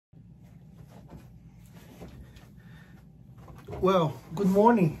Well, good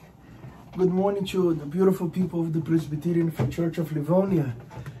morning. Good morning to the beautiful people of the Presbyterian Church of Livonia.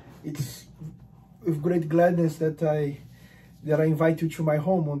 It's with great gladness that I invite you to my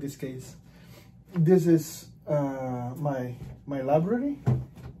home on this case. This is my library.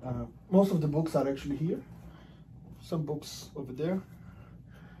 Most of the books are actually here. Some books over there.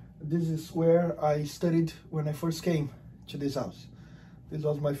 This is where I studied when I first came to this house. This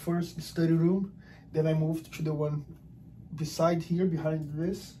was my first study room. Then I moved to the one beside here, behind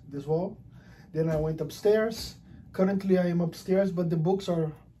this wall. Then I went upstairs. Currently I am upstairs, but the books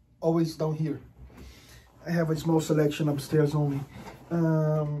are always down here. I have a small selection upstairs only.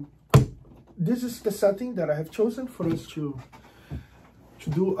 This is the setting that I have chosen for us to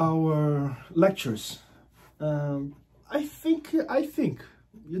do our lectures. I think,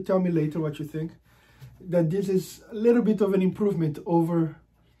 you tell me later what you think, that this is a little bit of an improvement over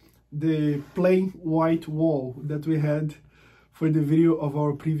the plain white wall that we had for the video of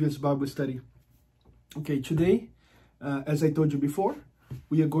our previous Bible study. Okay, today, as I told you before,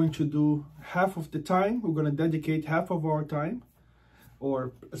 we are going to do half of the time. We're going to dedicate half of our time,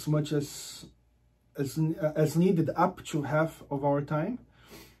 or as much as needed, up to half of our time.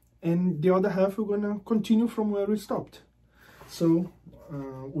 And the other half, we're going to continue from where we stopped. So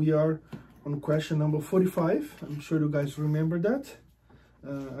we are on question number 45. I'm sure you guys remember that.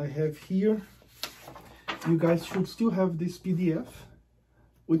 I have here, you guys should still have this PDF,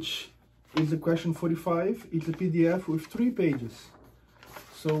 which is the question 45. It's a PDF with 3 pages.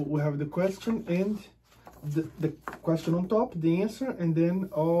 So we have the question and the question on top, the answer, and then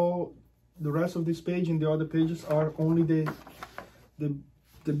all the rest of this page and the other pages are only the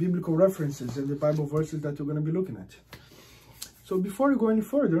biblical references and the Bible verses that we're going to be looking at. So before we go any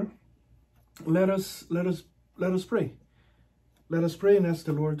further, let us pray. Let us pray and ask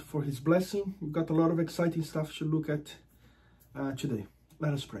the Lord for His blessing. We've got a lot of exciting stuff to look at today.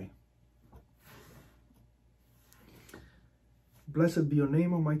 Let us pray. Blessed be your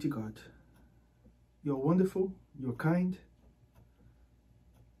name, Almighty God. You're wonderful. You're kind.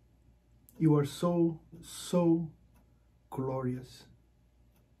 You are so glorious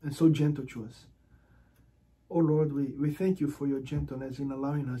and so gentle to us. Oh Lord, we thank you for your gentleness in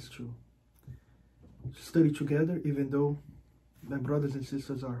allowing us to study together, even though my brothers and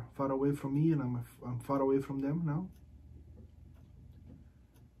sisters are far away from me and I'm far away from them now.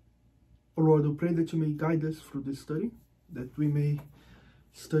 Oh Lord, we pray that you may guide us through this study, that we may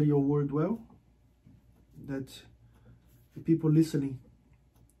study your word well, that the people listening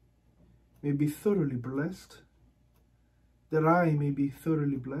may be thoroughly blessed, that I may be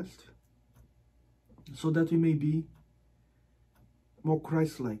thoroughly blessed, so that we may be more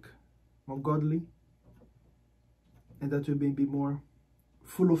Christ-like, more godly, and that we may be more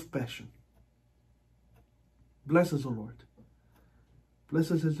full of passion. Bless us, O Lord.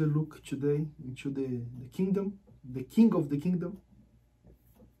 Bless us as we look today into the kingdom, the King of the kingdom,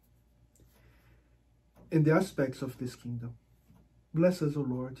 and the aspects of this kingdom. Bless us, O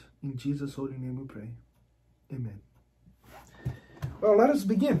Lord. In Jesus' holy name we pray. Amen. Well, let us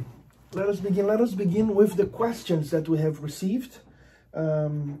begin. Let us begin with the questions that we have received.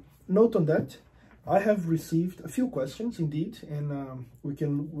 Note on that, I have received a few questions indeed, and we're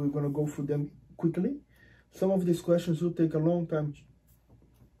going to go through them quickly. Some of these questions will take a long time,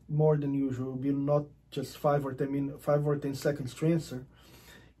 more than usual. It will be not just 5 or 10 seconds to answer.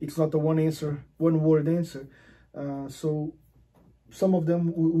 It's not a one word answer. So some of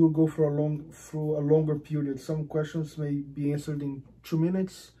them will go through a longer period. Some questions may be answered in 2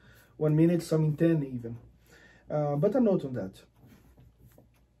 minutes, 1 minute, some in 10 even. But a note on that.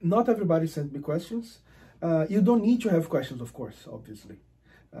 Not everybody sent me questions. You don't need to have questions, of course, obviously.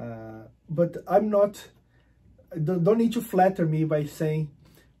 But don't need to flatter me by saying,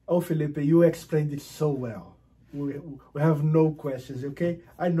 oh, Felipe, you explained it so well. We have no questions, okay?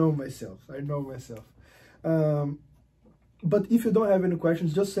 I know myself. But if you don't have any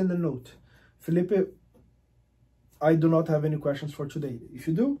questions, just send a note. Felipe, I do not have any questions for today. If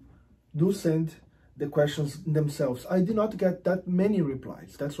you do send the questions themselves. I did not get that many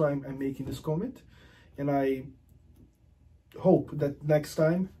replies. That's why I'm making this comment. And I hope that next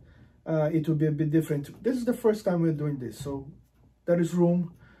time it will be a bit different. This is the first time we're doing this, so there is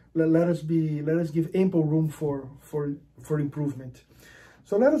room. Let us give ample room for improvement.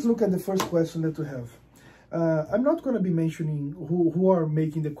 So let us look at the first question that we have. I'm not going to be mentioning who are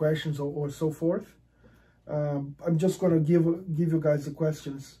making the questions or so forth. I'm just going to give you guys the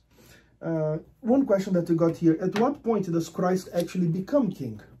questions. One question that we got here: at what point does Christ actually become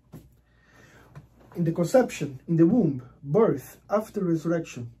king? In the conception, in the womb, birth, after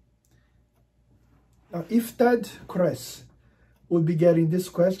resurrection? If Ted Kress would be getting this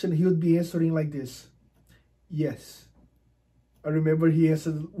question, he would be answering like this. Yes. I remember he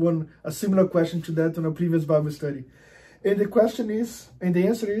answered a similar question to that on a previous Bible study. And the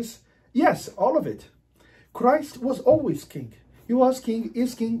answer is, yes, all of it. Christ was always king. He was king,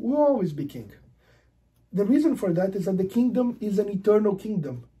 is king, will always be king. The reason for that is that the kingdom is an eternal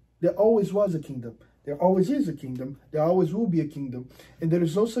kingdom. There always was a kingdom. There always is a kingdom. There always will be a kingdom. And there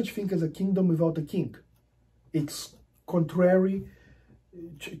is no such thing as a kingdom without a king. It's contrary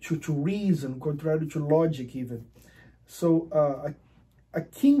to reason, contrary to logic even. So a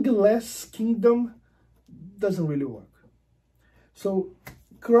kingless kingdom doesn't really work. So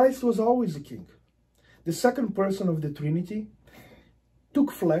Christ was always a king. The second person of the Trinity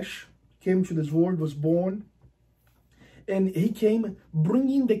took flesh, came to this world, was born, and he came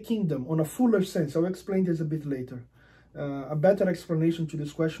bringing the kingdom on a fuller sense. I'll explain this a bit later. A better explanation to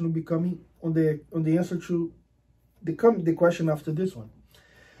this question will be coming on the answer to the question after this one.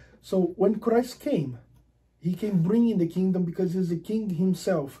 So when Christ came, he came bringing the kingdom because he's the king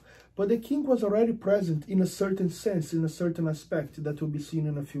himself. But the king was already present in a certain sense, in a certain aspect that will be seen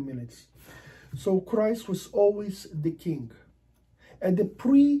in a few minutes. So Christ was always the king. At the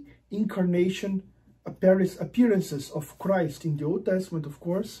pre-incarnation appearances of Christ in the Old Testament, of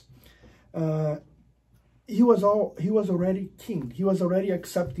course, he was already king. He was already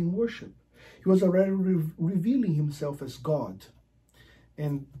accepting worship. He was already revealing himself as God.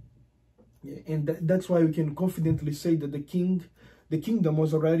 And that's why we can confidently say that the kingdom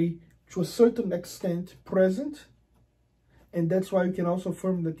was already, to a certain extent, present. And that's why we can also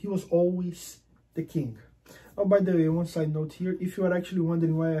affirm that he was always the king. Oh, by the way, one side note here, if you are actually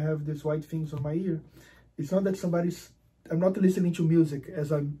wondering why I have these white things on my ear, it's not that I'm not listening to music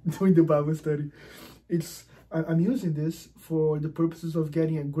as I'm doing the Bible study. I'm using this for the purposes of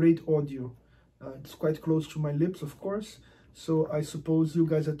getting a great audio. It's quite close to my lips, of course, so I suppose you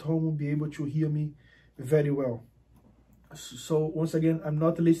guys at home will be able to hear me very well. So once again, I'm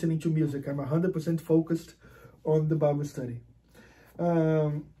not listening to music. I'm 100% focused on the Bible study.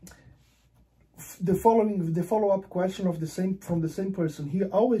 The follow-up question from the same person. He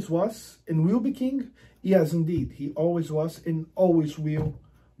always was and will be king. Yes, indeed, he always was and always will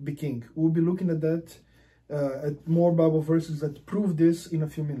be king. We'll be looking at that, at more Bible verses that prove this in a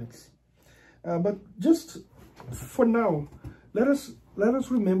few minutes. But just for now, let us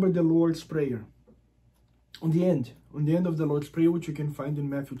remember the Lord's Prayer. On the end of the Lord's Prayer, which you can find in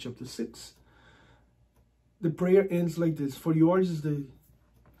Matthew chapter 6, the prayer ends like this: "For yours is the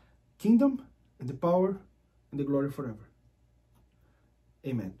kingdom and the power and the glory forever.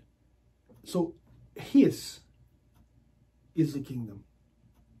 Amen." So his is the kingdom.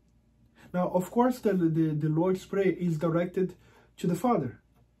 Now, of course, the Lord's Prayer is directed to the Father.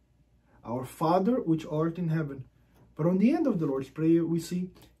 Our Father, which art in heaven. But on the end of the Lord's Prayer, we see,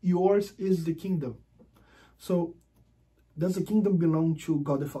 yours is the kingdom. So, does the kingdom belong to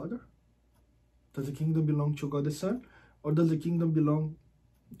God the Father? Does the kingdom belong to God the Son? Or does the kingdom belong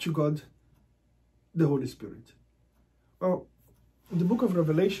to God the Holy Spirit? Well, in the book of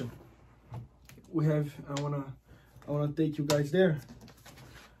Revelation, we have, I wanna take you guys there.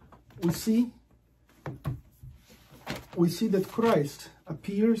 We see that Christ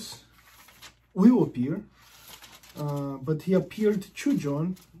will appear, but he appeared to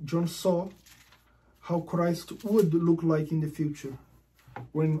John. John saw how Christ would look like in the future,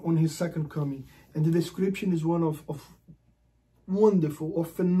 on his second coming. And the description is one of wonderful,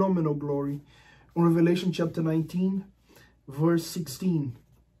 of phenomenal glory. On Revelation chapter 19, verse 16.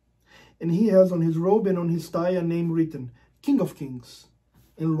 "And he has on his robe and on his thigh a name written, King of Kings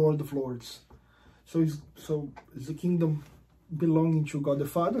and Lord of Lords." So is the kingdom belonging to God the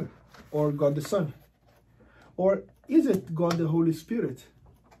Father or God the Son? Or is it God the Holy Spirit?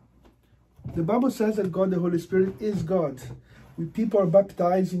 The Bible says that God the Holy Spirit is God. People are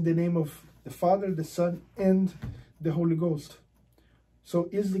baptized in the name of the Father, the Son, and the Holy Ghost. So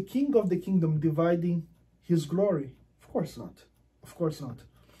is the King of the kingdom dividing his glory? Of course not. Of course not.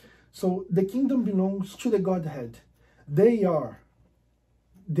 So the kingdom belongs to the Godhead. They are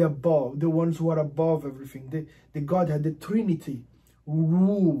the above, the ones who are above everything. The Godhead, the Trinity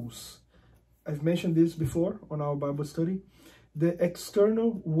rules. I've mentioned this before on our Bible study. The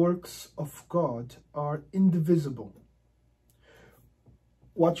external works of God are indivisible.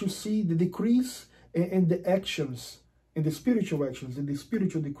 What you see, the decrees and the actions, and the spiritual actions, and the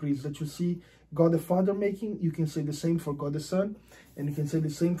spiritual decrees that you see God the Father making, you can say the same for God the Son, and you can say the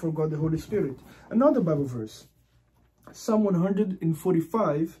same for God the Holy Spirit. Another Bible verse, Psalm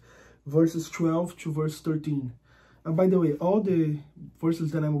 145, verses 12 to verse 13. And by the way, all the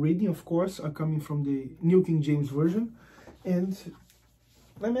verses that I'm reading, of course, are coming from the New King James Version. And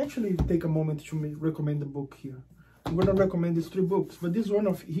let me actually take a moment to recommend the book here. I'm going to recommend these 3 books, but this one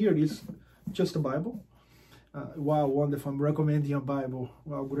of here is just a Bible. Wow, wonderful. I'm recommending a Bible.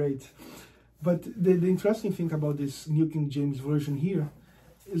 Wow, great. But the interesting thing about this New King James Version here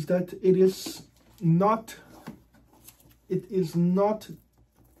is that it is not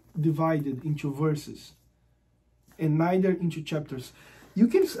divided into verses and neither into chapters. You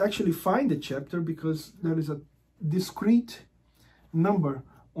can actually find a chapter because there is a discrete number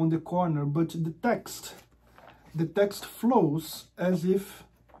on the corner, but the text flows as if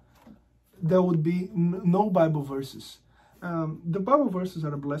there would be no Bible verses. The Bible verses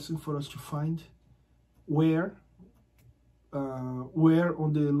are a blessing for us to find where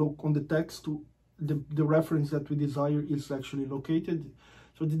on the text the reference that we desire is actually located.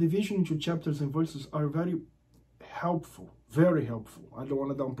 So the division into chapters and verses are very helpful, very helpful. I don't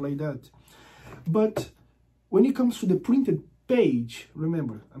want to downplay that. But when it comes to the printed page,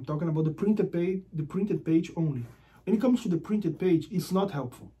 remember, I'm talking about the printed page only. When it comes to the printed page, it's not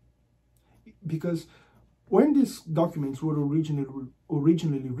helpful. Because when these documents were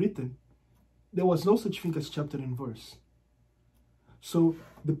originally written, there was no such thing as chapter and verse. So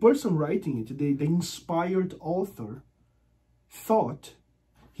the person writing it, the inspired author, thought,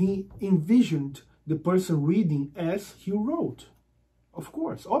 he envisioned the person reading as he wrote. Of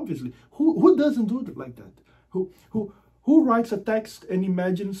course, obviously. Who doesn't do it like that? Who writes a text and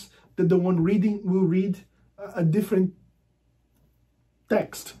imagines that the one reading will read a different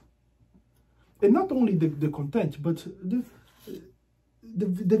text? And not only the content, but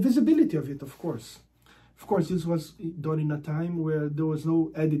the visibility of it, of course. Of course, this was done in a time where there was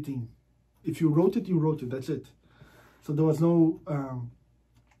no editing. If you wrote it, you wrote it, that's it. So there was no,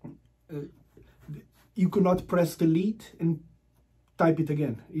 you could not press delete and type it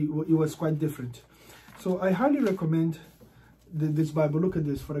again. It was quite different. So I highly recommend this Bible. Look at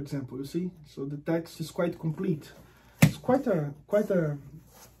this, for example, you see? So the text is quite complete. It's quite a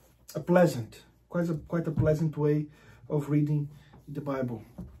pleasant way of reading the Bible.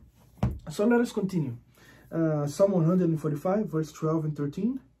 So let us continue. Psalm 145, verse 12 and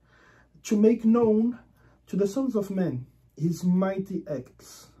 13. To make known to the sons of men his mighty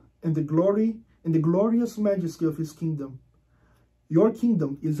acts and the glorious majesty of his kingdom. Your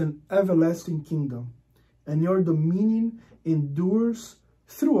kingdom is an everlasting kingdom, and your dominion endures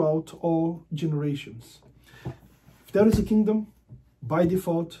throughout all generations. If there is a kingdom, by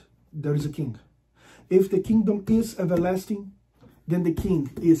default, there is a king. If the kingdom is everlasting, then the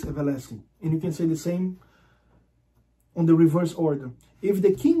king is everlasting. And you can say the same on the reverse order. If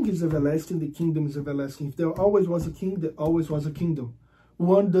the king is everlasting, the kingdom is everlasting. If there always was a king, there always was a kingdom.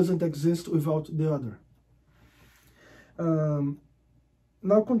 One doesn't exist without the other.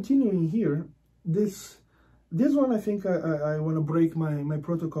 Now continuing here, this one I think I want to break my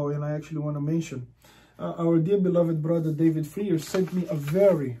protocol, and I actually want to mention. Our dear beloved brother David Freer sent me a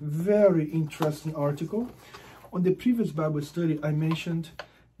very, very interesting article. On the previous Bible study, I mentioned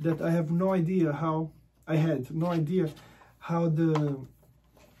that I had no idea how the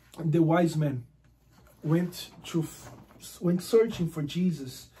wise men went searching for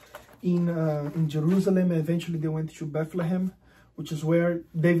Jesus in Jerusalem. Eventually they went to Bethlehem, which is where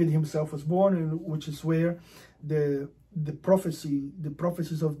David himself was born, and which is where the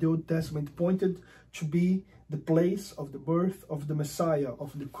prophecies of the Old Testament pointed to be the place of the birth of the Messiah,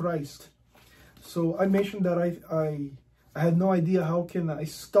 of the Christ. So I mentioned that I had no idea how can a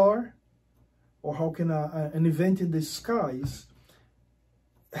star, or how can an event in the skies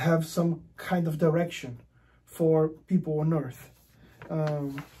have some kind of direction for people on earth.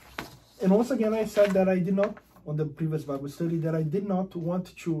 And once again, I said that I did not, on the previous Bible study, that I did not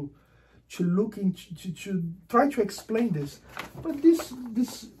want to look into, to try to explain this. But this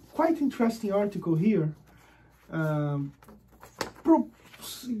quite interesting article here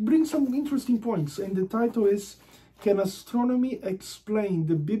brings some interesting points. And the title is, Can Astronomy Explain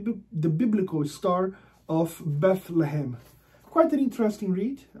the Biblical Star of Bethlehem? Quite an interesting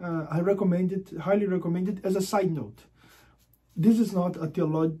read. I recommend it, highly recommend it. As a side note, this is not a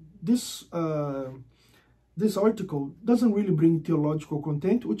this article doesn't really bring theological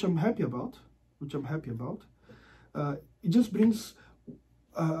content, which I'm happy about. It just brings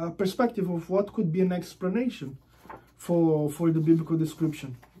a perspective of what could be an explanation for the biblical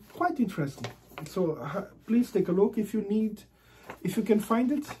description. Quite interesting. So please take a look if you can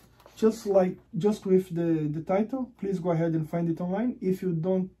find it. Just with the title, please go ahead and find it online. If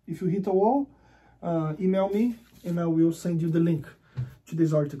you hit a wall, email me and I will send you the link to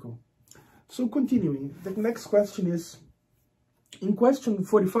this article. So continuing, the next question is, in question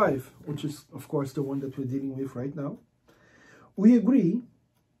 45, which is of course the one that we're dealing with right now, We agree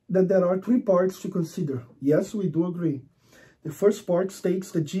that there are three parts to consider. Yes, we do agree. The first part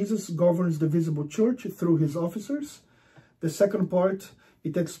states that Jesus governs the visible church through his officers. The second part,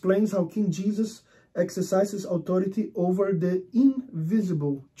 it explains how King Jesus exercises authority over the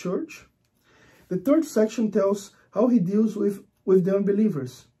invisible church. The third section tells how he deals with the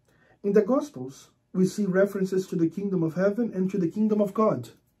unbelievers. In the Gospels, we see references to the kingdom of heaven and to the kingdom of God.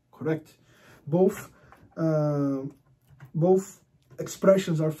 Correct. Both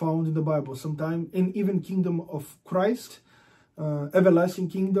expressions are found in the Bible, sometimes in even kingdom of Christ, everlasting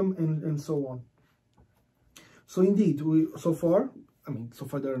kingdom, and so on. So indeed, so far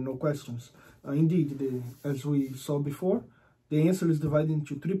there are no questions. Indeed, as we saw before, the answer is divided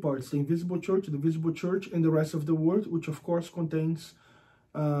into three parts: the invisible church, the visible church, and the rest of the world, which of course contains,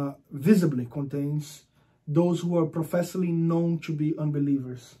 visibly contains, those who are professedly known to be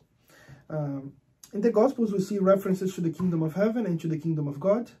unbelievers. In the Gospels, we see references to the kingdom of heaven and to the kingdom of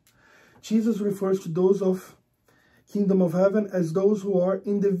God. Jesus refers to those of kingdom of heaven as those who are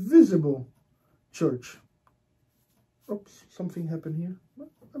in the visible church. Oops, something happened here.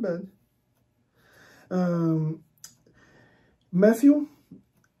 My bad. Matthew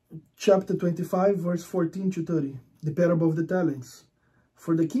chapter 25, verse 14 to 30, the parable of the talents.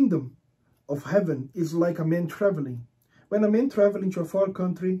 For the kingdom of heaven is like a man traveling. When a man traveling to a far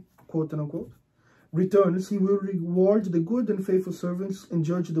country, quote unquote, returns, he will reward the good and faithful servants and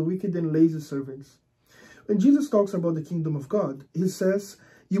judge the wicked and lazy servants. When Jesus talks about the kingdom of God, he says,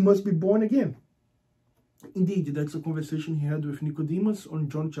 you must be born again. Indeed, that's a conversation he had with Nicodemus on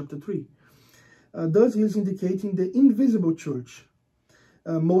John chapter 3. Thus, he is indicating the invisible church.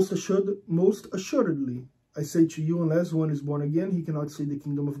 Most assuredly, I say to you, unless one is born again, he cannot see the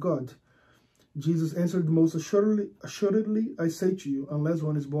kingdom of God. Jesus answered, most assuredly, I say to you, unless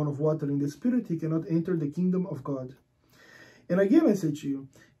one is born of water and the Spirit, he cannot enter the kingdom of God. And again I say to you,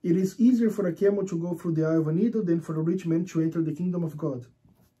 it is easier for a camel to go through the eye of a needle than for a rich man to enter the kingdom of God.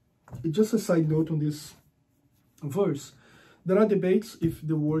 It's just a side note on this verse. There are debates if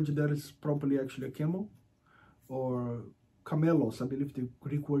the word there is properly actually a camel or camelos. I believe the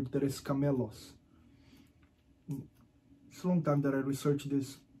Greek word there is camelos. It's a long time that I researched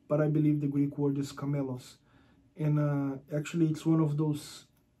this, but I believe the Greek word is camelos. And actually it's one of those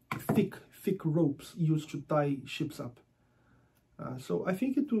thick ropes used to tie ships up. So I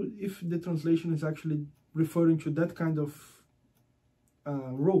think if the translation is actually referring to that kind of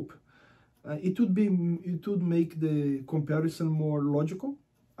rope, it would make the comparison more logical.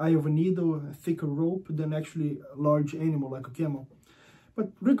 Eye of a needle, a thicker rope than actually a large animal like a camel.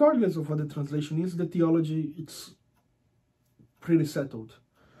 But regardless of what the translation is, the theology, it's pretty settled.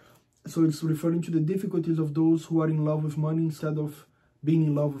 So it's referring to the difficulties of those who are in love with money instead of being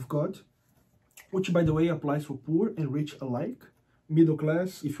in love with God, which, by the way, applies for poor and rich alike. Middle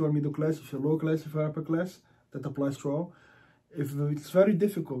class, if you are middle class, if you're low class, if you're upper class, that applies to all. It's very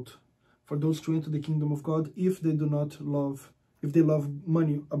difficult for those to enter the kingdom of God if they love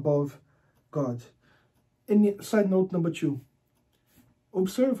money above God. And side note number 2,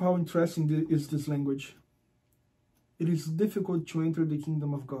 observe how interesting is this language. It is difficult to enter the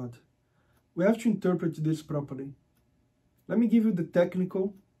kingdom of God. We have to interpret this properly. Let me give you the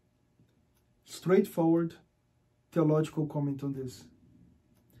technical, straightforward, theological comment on this.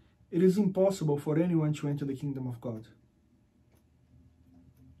 It is impossible for anyone to enter the kingdom of God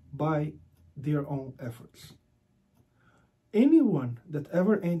by their own efforts. Anyone that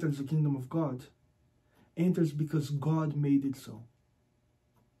ever enters the kingdom of God enters because God made it so,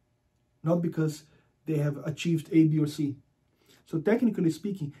 not because they have achieved A, B, or C. So technically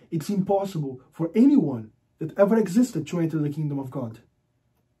speaking, it's impossible for anyone that ever existed to enter the kingdom of God.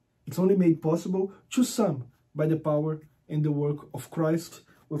 It's only made possible to some by the power and the work of Christ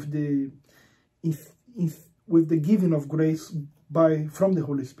with the giving of grace from the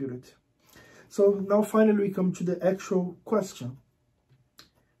Holy Spirit. So now finally we come to the actual question.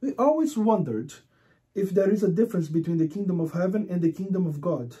 We always wondered if there is a difference between the kingdom of heaven and the kingdom of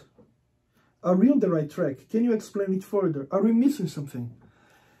God. Are we on the right track? Can you explain it further? Are we missing something?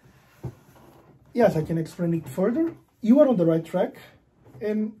 Yes, I can explain it further. You are on the right track,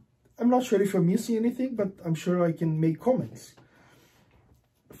 and I'm not sure if you're missing anything, but I'm sure I can make comments.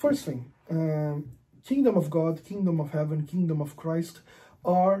 First thing, kingdom of God, kingdom of heaven, kingdom of Christ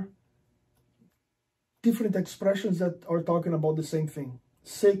are different expressions that are talking about the same thing.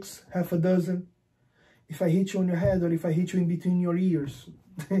 6, half a dozen. If I hit you on your head or if I hit you in between your ears,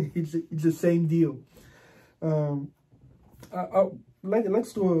 it's the same deal.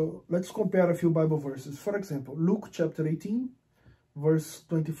 Let's compare a few Bible verses. For example, Luke chapter 18, verse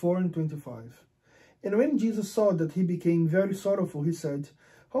 24 and 25. And when Jesus saw that he became very sorrowful, he said,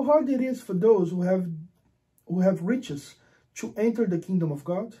 "How hard it is for those who have riches to enter the kingdom of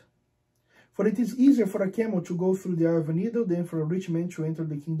God? For it is easier for a camel to go through the eye of a needle than for a rich man to enter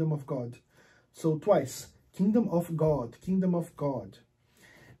the kingdom of God." So twice, kingdom of God, kingdom of God.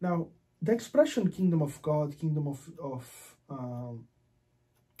 Now, the expression kingdom of God, kingdom of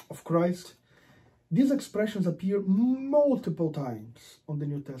Christ, these expressions appear multiple times on the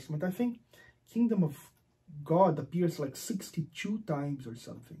New Testament. I think kingdom of God appears like 62 times or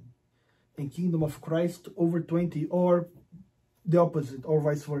something, and kingdom of Christ over 20, or the opposite, or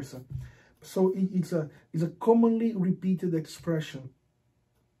vice versa. So it's a commonly repeated expression.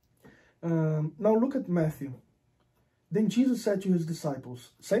 Now look at Matthew. Then Jesus said to his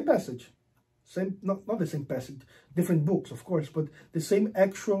disciples, same passage, not the same passage, different books, of course, but the same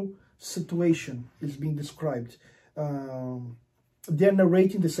actual situation is being described. They're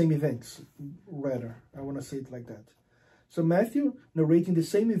narrating the same events, rather. I want to say it like that. So Matthew narrating the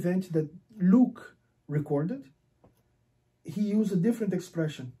same event that Luke recorded, he used a different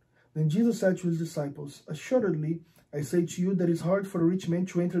expression. Then Jesus said to his disciples, "Assuredly, I say to you that it's hard for a rich man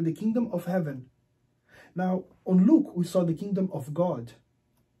to enter the kingdom of heaven." Now, on Luke, we saw the kingdom of God.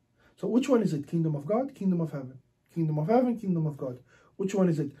 So which one is it? Kingdom of God, kingdom of heaven. Kingdom of heaven, kingdom of God. Which one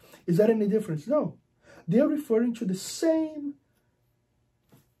is it? Is there any difference? No. They are referring to the same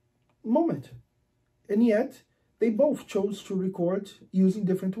moment. And yet, they both chose to record using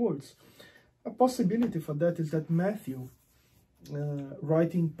different words. A possibility for that is that Matthew,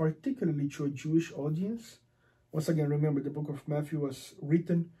 writing particularly to a Jewish audience, once again, remember the book of Matthew was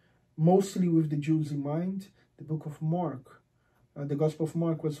written mostly with the Jews in mind. The book of Mark, the Gospel of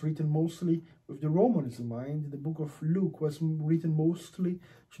Mark was written mostly with the Romans in mind. The book of Luke was written mostly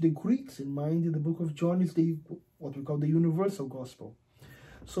to the Greeks in mind. The book of John is what we call the universal gospel.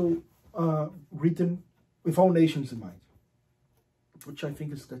 So written with all nations in mind, which I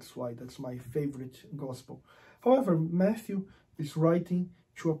think that's my favorite gospel. However, Matthew is writing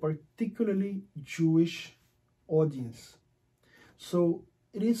to a particularly Jewish audience. So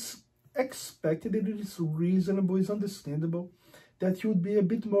it is expected, it is reasonable, it's understandable that he would be a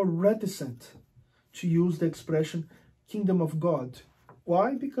bit more reticent to use the expression kingdom of God.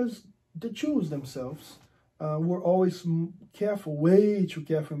 Why? Because the Jews themselves were always careful, way too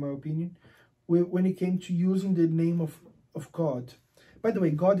careful in my opinion, when it came to using the name of God. By the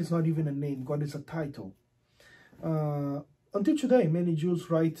way, God is not even a name, God is a title. Until today, many Jews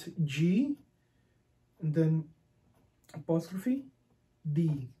write G and then apostrophe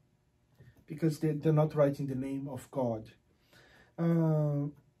D, because they're not writing the name of God.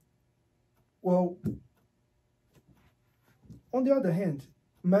 Well, on the other hand,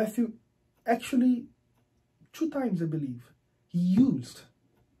 Matthew actually 2 times, I believe, he used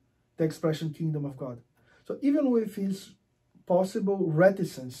the expression kingdom of God. So even with his possible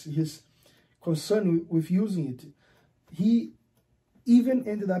reticence, his concern with using it, he even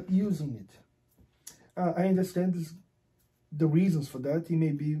ended up using it. I understand the reasons for that. It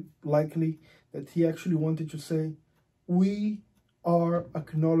may be likely that he actually wanted to say, we are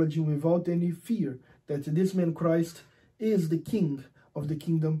acknowledging without any fear that this man Christ is the king of the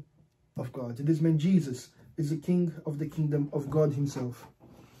kingdom of God. This man Jesus is the king of the kingdom of God himself.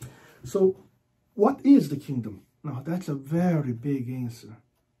 So what is the kingdom? Now that's a very big answer.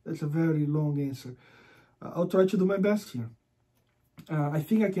 That's a very long answer. I'll try to do my best here. I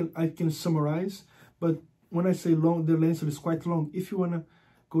think I can summarize, but when I say long, the answer is quite long. If you want to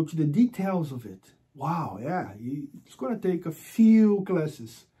go to the details of it, wow, yeah, it's going to take a few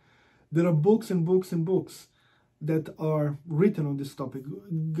classes. There are books and books and books that are written on this topic.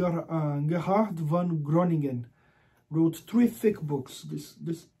 Gerhard von Groningen wrote 3 thick books,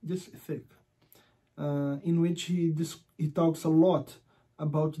 this thick, in which he talks a lot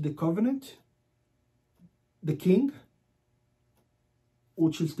about the covenant, the king,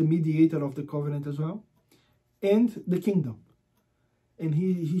 which is the mediator of the covenant as well, and the kingdom. And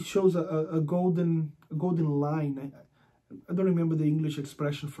he shows a golden line. I don't remember the English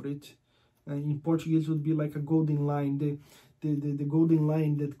expression for it. In Portuguese, it would be like a golden line. The golden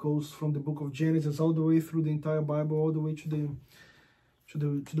line that goes from the book of Genesis all the way through the entire Bible, all the way to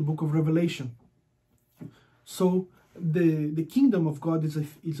the book of Revelation. So the kingdom of God is a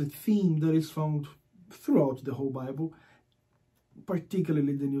theme that is found throughout the whole Bible,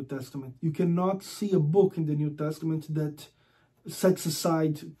 particularly the New Testament. You cannot see a book in the New Testament that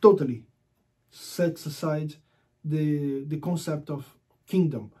totally sets aside the concept of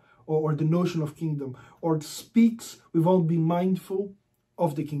kingdom, or the notion of kingdom, or speaks without being mindful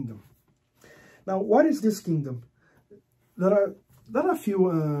of the kingdom. Now, what is this kingdom? There are a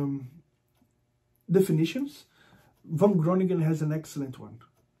few definitions. Von Groningen has an excellent one.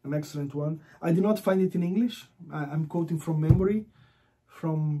 An excellent one. I did not find it in English. I'm quoting from memory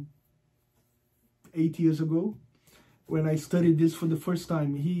from 8 years ago when I studied this for the first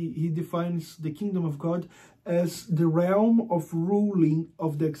time. He defines the kingdom of God as the realm of ruling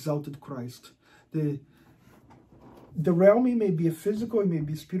of the exalted Christ. The realm, it may be a physical, it may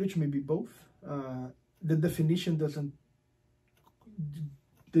be spiritual, it may be both. The definition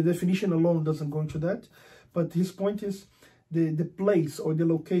alone doesn't go into that. But his point is the place or the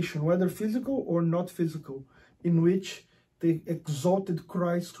location, whether physical or not physical, in which the exalted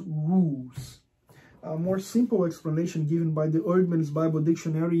Christ rules. A more simple explanation given by the Eerdmans Bible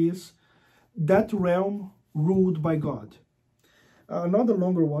Dictionary is that realm ruled by God. Another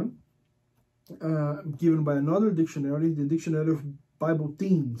longer one, given by another dictionary, the Dictionary of Bible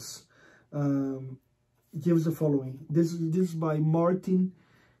Themes, gives the following. This is by Martin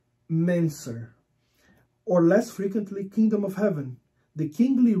Menser. Or less frequently, kingdom of heaven, the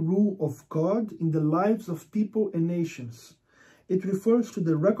kingly rule of God in the lives of people and nations. It refers to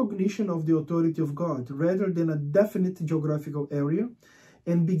the recognition of the authority of God rather than a definite geographical area,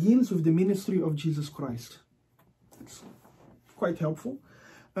 and begins with the ministry of Jesus Christ. It's quite helpful.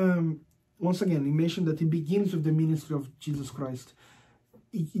 Once again, he mentioned that it begins with the ministry of Jesus Christ.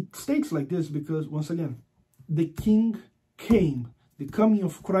 It states like this because, once again, the King came. The coming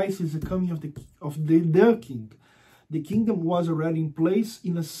of Christ is the coming of the King. The kingdom was already in place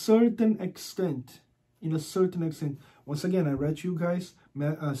in a certain extent. Once again, I read to you guys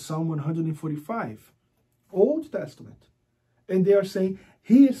Psalm 145, Old Testament. And they are saying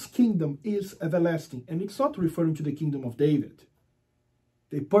his kingdom is everlasting. And it's not referring to the kingdom of David.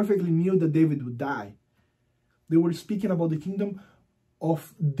 They perfectly knew that David would die. They were speaking about the kingdom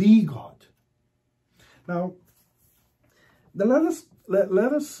of the God. Now, let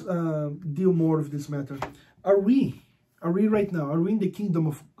us deal more with this matter. Are we right now, are we in the kingdom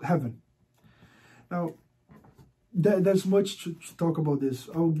of heaven? Now, there's much to talk about this.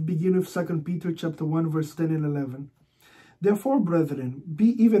 I'll begin with 2 Peter chapter 1, verse 10 and 11. Therefore, brethren,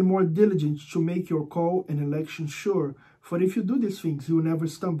 be even more diligent to make your call and election sure, for if you do these things, you will never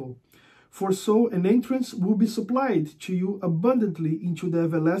stumble. For so an entrance will be supplied to you abundantly into the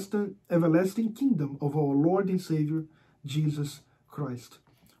everlasting kingdom of our Lord and Savior, Jesus Christ.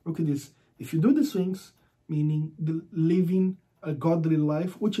 Look at this. If you do these things, meaning living a godly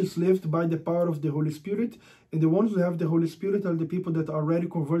life, which is lived by the power of the Holy Spirit, and the ones who have the Holy Spirit are the people that are already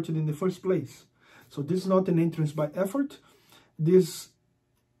converted in the first place. So this is not an entrance by effort. This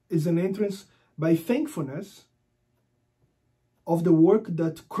is an entrance by thankfulness of the work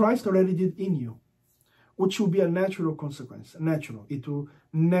that Christ already did in you, which will be a natural consequence. It will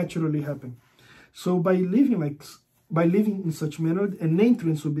naturally happen. So by living in such manner, an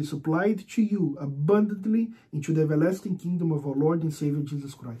entrance will be supplied to you abundantly into the everlasting kingdom of our Lord and Savior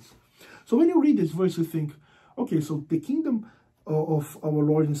Jesus Christ. So when you read this verse, you think, okay, so the kingdom of our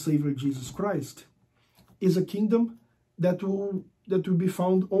Lord and Savior Jesus Christ is a kingdom that will be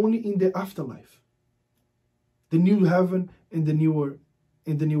found only in the afterlife. The new heaven and the new earth,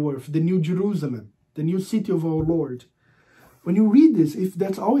 the new Jerusalem, the new city of our Lord. When you read this, if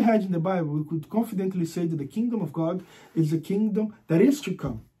that's all we had in the Bible, we could confidently say that the kingdom of God is the kingdom that is to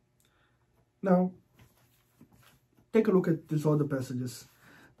come. Now, take a look at these other passages.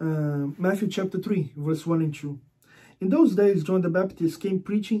 Matthew chapter 3, verse 1 and 2. In those days, John the Baptist came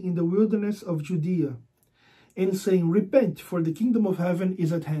preaching in the wilderness of Judea and saying, repent, for the kingdom of heaven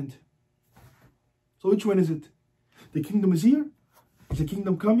is at hand. So which one is it? The kingdom is here? Is the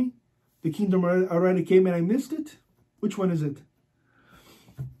kingdom coming? The kingdom already came and I missed it? Which one is it?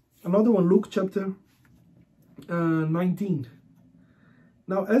 Another one, Luke chapter 19.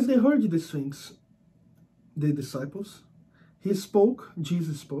 Now, as they heard these things, the disciples,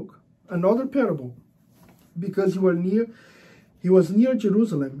 Jesus spoke, another parable, because he was near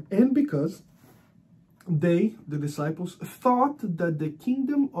Jerusalem, and because they, the disciples, thought that the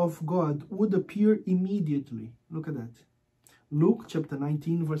kingdom of God would appear immediately. Look at that. Luke chapter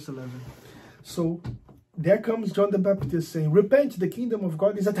 19, verse 11. So, there comes John the Baptist saying, repent, the kingdom of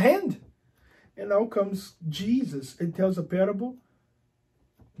God is at hand. And now comes Jesus and tells a parable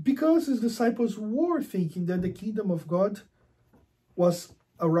because his disciples were thinking that the kingdom of God was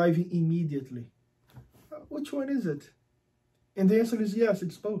arriving immediately. Which one is it? And the answer is yes,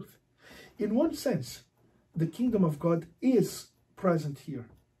 it's both. In one sense, the kingdom of God is present here.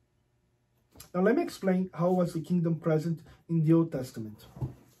 Now let me explain how was the kingdom present in the Old Testament.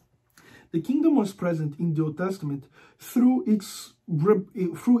 The kingdom was present in the Old Testament through its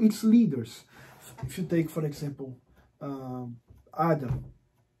leaders. If you take, for example, Adam,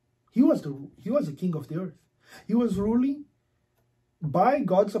 He was the king of the earth. He was ruling by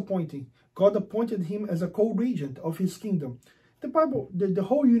God's appointing. God appointed him as a co-regent of his kingdom. The Bible, the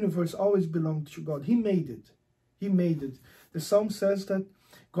whole universe always belonged to God. He made it. He made it. The Psalm says that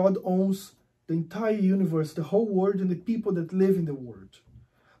God owns the entire universe, the whole world, and the people that live in the world.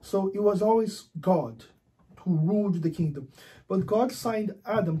 So it was always God who ruled the kingdom. But God signed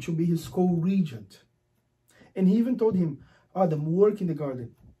Adam to be his co-regent. And he even told him, Adam, work in the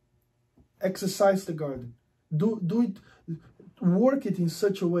garden. Exercise the garden. Do it, work it in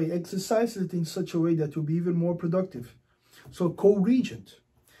such a way, exercise it in such a way that you'll be even more productive. So co-regent.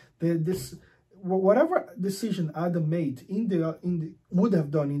 Whatever decision Adam made would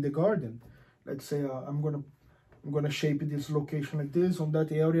have done in the garden, let's say I'm gonna shape this location like this, on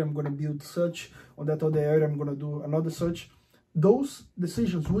that area I'm gonna build such, on that other area I'm gonna do another such. Those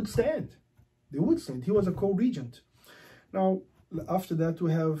decisions would stand. They would stand. He was a co-regent. Now, after that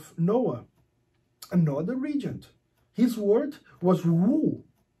we have Noah, another regent. His word was rule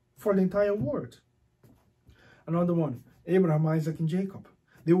for the entire world. Another one, Abraham, Isaac, and Jacob.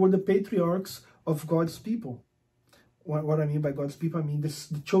 They were the patriarchs of God's people. What I mean by God's people, I mean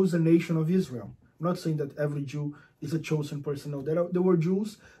the chosen nation of Israel. I'm not saying that every Jew is a chosen person. No, there were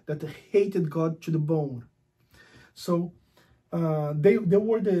Jews that hated God to the bone. So they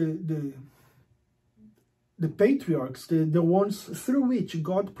were the patriarchs, the ones through which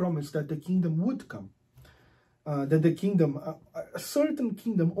God promised that the kingdom would come. That the kingdom, a certain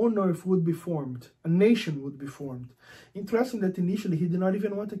kingdom on earth would be formed. A nation would be formed. Interesting that initially he did not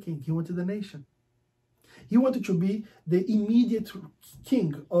even want a king. He wanted a nation. He wanted to be the immediate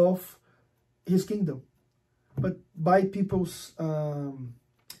king of his kingdom. But by people's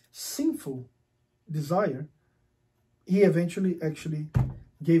sinful desire, he eventually actually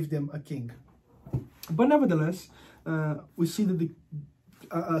gave them a king. But nevertheless, we see that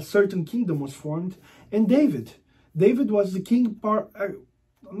a certain kingdom was formed, and David was the king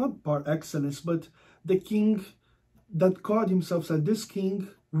not par excellence, but the king that called himself, said, this king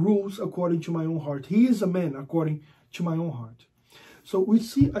rules according to my own heart. He is a man according to my own heart. So we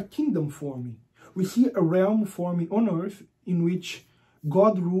see a kingdom forming. We see a realm forming on earth in which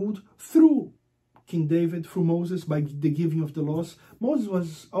God ruled through King David, through Moses, by the giving of the laws. Moses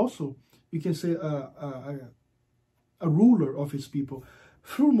was also, you can say, a ruler of his people.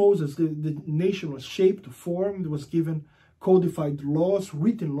 Through Moses, the nation was shaped, formed, was given codified laws,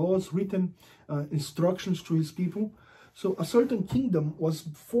 written instructions to his people. So a certain kingdom was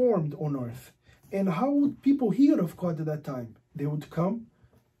formed on earth. And how would people hear of God at that time? They would come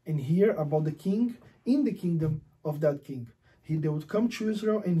and hear about the king in the kingdom of that king. They would come to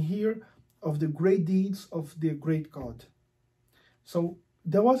Israel and hear of the great deeds of their great God. So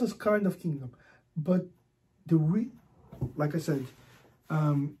there was this kind of kingdom. But like I said,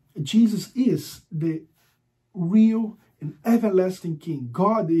 Jesus is the real and everlasting king.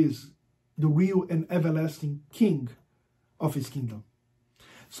 God is the real and everlasting king of his kingdom.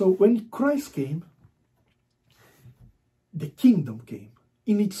 So when Christ came, the kingdom came.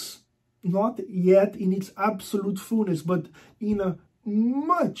 Not yet in its absolute fullness, but in a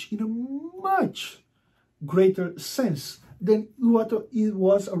much greater sense than what it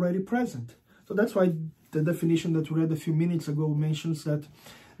was already present. So that's why the definition that we read a few minutes ago mentions that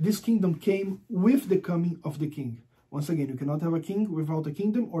this kingdom came with the coming of the king. Once again, you cannot have a king without a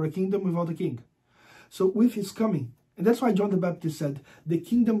kingdom, or a kingdom without a king. So with his coming, and that's why John the Baptist said, the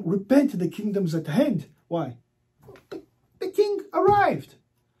kingdom, repent, the kingdom's at hand. Why? The king arrived.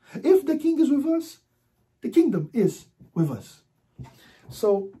 If the king is with us, the kingdom is with us.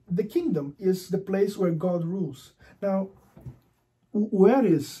 So the kingdom is the place where God rules. Now, where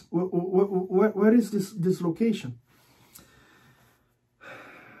is this location?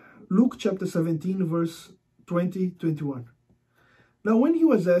 Luke chapter 17, verse 20-21. Now when he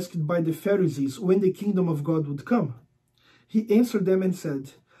was asked by the Pharisees when the kingdom of God would come, he answered them and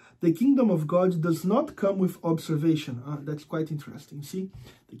said, the kingdom of God does not come with observation. That's quite interesting. See,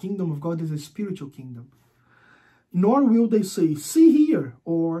 the kingdom of God is a spiritual kingdom. Nor will they say, see here,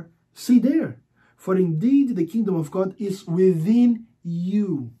 or see there. For indeed the kingdom of God is within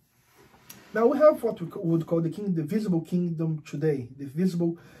you. Now we have what we would call the visible kingdom today. The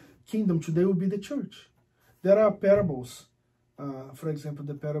visible kingdom today would be the church. There are parables, for example,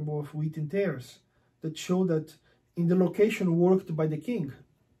 the parable of wheat and tares, that show that in the location worked by the king,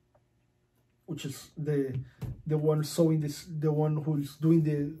 which is the one sowing this, the one who is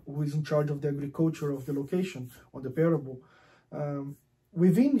in charge of the agriculture of the location on the parable,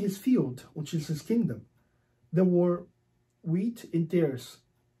 within his field, which is his kingdom, there were wheat and tares.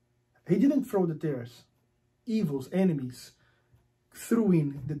 He didn't throw the tares. Evils, enemies, threw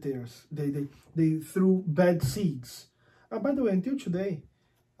in the tares. They threw bad seeds. By the way, until today,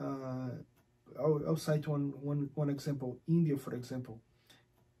 I'll cite one example. India, for example.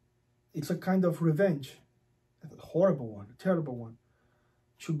 It's a kind of revenge, a horrible one, a terrible one,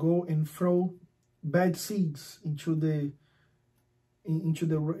 to go and throw bad seeds into the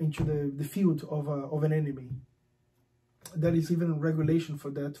field of an enemy. There is even regulation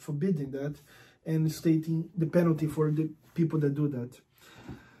for that, forbidding that, and stating the penalty for the people that do that.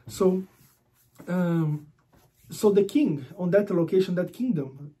 So, so the king on that location, that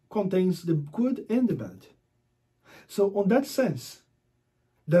kingdom, contains the good and the bad. So, on that sense,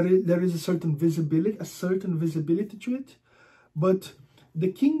 there is a certain visibility to it, but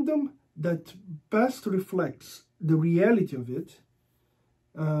the kingdom that best reflects the reality of it,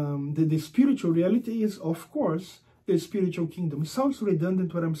 the spiritual reality, is, of course, the spiritual kingdom. It sounds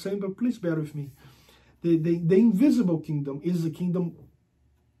redundant what I'm saying, but please bear with me. The invisible kingdom is the kingdom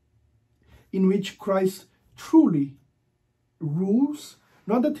in which Christ truly rules.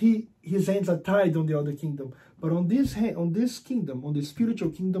 Not that his hands are tied on the other kingdom, but on this kingdom, on the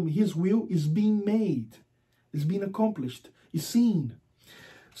spiritual kingdom, his will is being made, is being accomplished, is seen.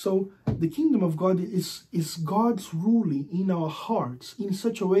 So the kingdom of God is God's ruling in our hearts in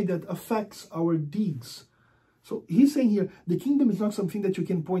such a way that affects our deeds. So he's saying here, the kingdom is not something that you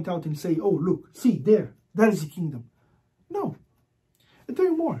can point out and say, oh, look, see, there, that is the kingdom. No. I'll tell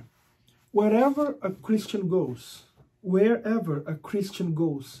you more. Wherever a Christian goes, there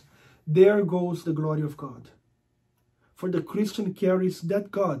goes the glory of God. For the Christian carries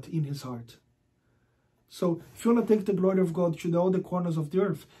that God in his heart. So if you want to take the glory of God to all the corners of the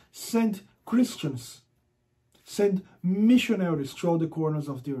earth, send Christians, send missionaries to all the corners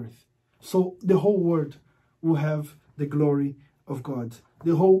of the earth. So the whole world will have the glory of God.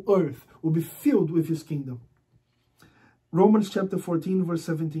 The whole earth will be filled with his kingdom. Romans chapter 14, verse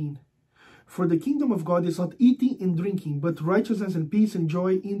 17. For the kingdom of God is not eating and drinking, but righteousness and peace and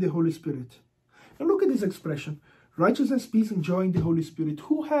joy in the Holy Spirit. Now look at this expression. Righteousness, peace, and joy in the Holy Spirit.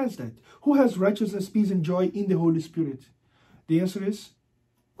 Who has that? Who has righteousness, peace, and joy in the Holy Spirit? The answer is,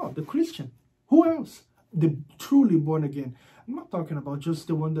 oh, the Christian. Who else? The truly born again. I'm not talking about just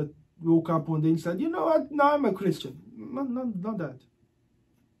the one that woke up one day and said, you know what, now I'm a Christian. Not that.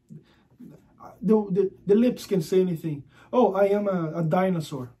 The lips can say anything. Oh, I am a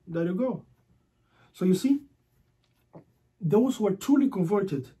dinosaur. There you go. So you see, those who are truly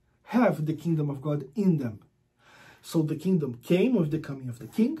converted have the kingdom of God in them. So the kingdom came with the coming of the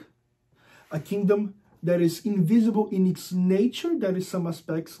king, a kingdom that is invisible in its nature. There is some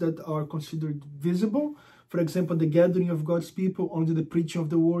aspects that are considered visible. For example, the gathering of God's people under the preaching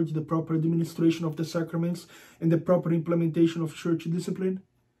of the word, the proper administration of the sacraments, and the proper implementation of church discipline.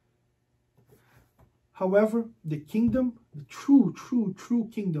 However, the kingdom, the true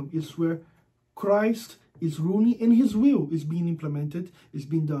kingdom, is where Christ is ruling and his will is being implemented, is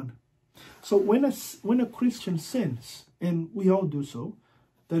being done. So when a Christian sins, and we all do so,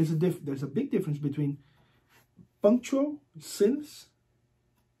 there's a big difference between punctual sins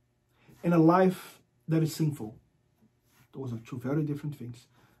and a life that is sinful. Those are two very different things.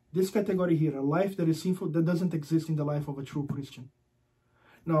 This category here, a life that is sinful, that doesn't exist in the life of a true Christian.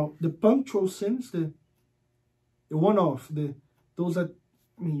 Now, the punctual sins, the one-off, those that,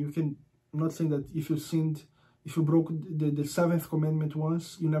 I mean, I'm not saying that if you broke the seventh commandment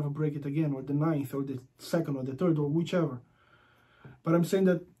once, you never break it again, or the ninth, or the second, or the third, or whichever. But I'm saying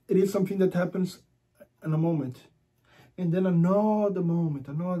that it is something that happens in a moment. And then another moment,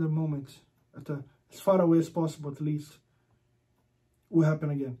 as far away as possible at least, will happen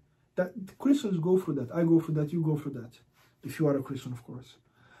again. That Christians go through that. I go through that, you go through that. If you are a Christian, of course.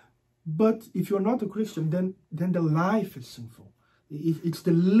 But if you're not a Christian, then the life is sinful. It's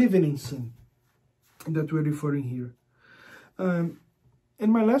the living in sin that we're referring here. And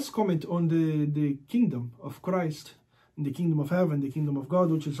my last comment on the kingdom of Christ, the kingdom of heaven, the kingdom of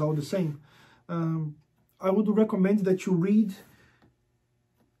God, which is all the same, I would recommend that you read,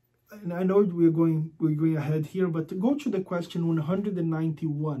 and I know we're going ahead here, but go to the question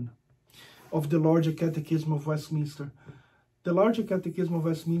 191 of the Larger Catechism of Westminster. The Larger Catechism of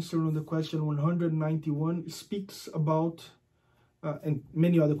Westminster on the question 191 speaks about, and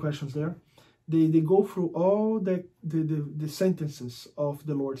many other questions there, they go through all the sentences of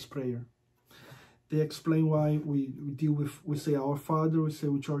the Lord's Prayer. They explain why we say Our Father, we say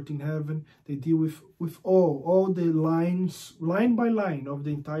which art in heaven. They deal with all the lines, line by line, of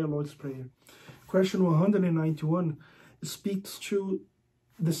the entire Lord's Prayer. Question 191 speaks to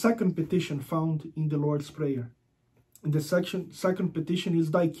the second petition found in the Lord's Prayer. And the second petition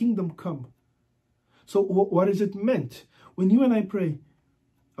is, Thy kingdom come. So what is it meant? When you and I pray,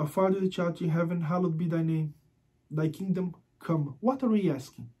 Our Father which art in heaven, hallowed be thy name. Thy kingdom come. What are we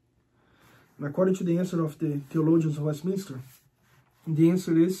asking? And according to the answer of the theologians of Westminster, the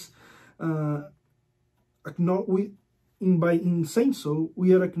answer is, in saying so,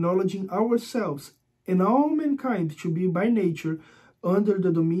 we are acknowledging ourselves and all mankind to be by nature under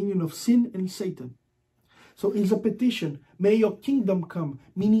the dominion of sin and Satan. So it's a petition, may your kingdom come,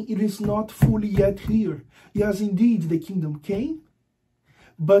 meaning it is not fully yet here. Yes, indeed, the kingdom came,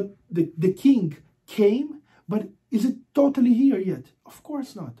 but the king came, but is it totally here yet? Of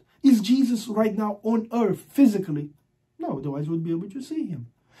course not. Is Jesus right now on earth physically? No, otherwise we would be able to see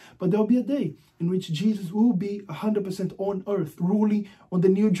him. But there will be a day in which Jesus will be 100% on earth, ruling on the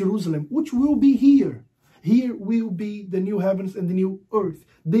New Jerusalem, which will be here. Here will be the new heavens and the new earth.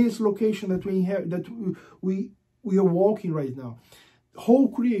 This location that we inherit, that we are walking right now. The whole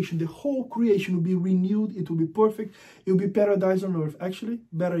creation will be renewed. It will be perfect. It will be paradise on earth. Actually,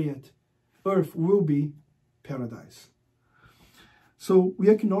 better yet, earth will be paradise. So we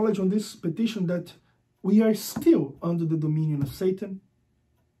acknowledge on this petition that we are still under the dominion of Satan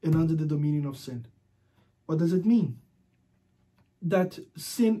and under the dominion of sin. What does it mean? That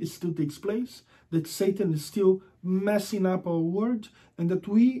sin still takes place, that Satan is still messing up our world, and that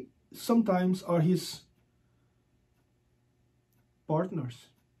we sometimes are his partners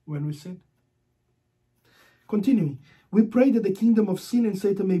when we sin. Continuing, we pray that the kingdom of sin and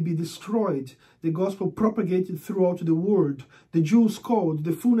Satan may be destroyed, the gospel propagated throughout the world, the Jews called,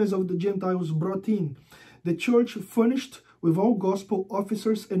 the fullness of the Gentiles brought in, the church furnished with all gospel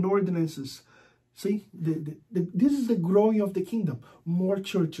officers and ordinances. See, this is the growing of the kingdom. More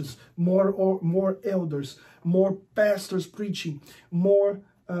churches, more elders, more pastors preaching, more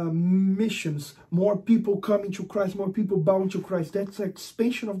missions, more people coming to Christ, more people bound to Christ. That's the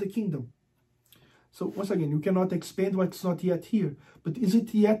expansion of the kingdom. So once again, you cannot expand what's not yet here. But is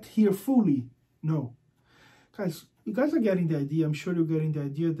it yet here fully? No. Guys, you guys are getting the idea. I'm sure you're getting the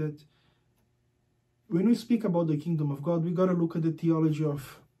idea that when we speak about the kingdom of God, we got to look at the theology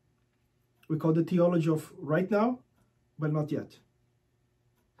of, we call the theology of right now, but not yet.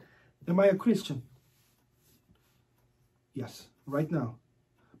 Am I a Christian? Yes, right now.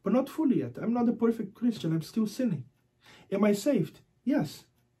 But not fully yet. I'm not a perfect Christian. I'm still sinning. Am I saved? Yes.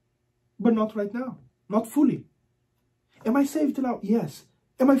 But not right now. Not fully. Am I saved now? Yes.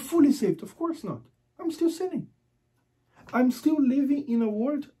 Am I fully saved? Of course not. I'm still sinning. I'm still living in a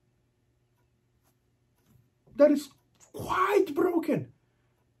world that is quite broken.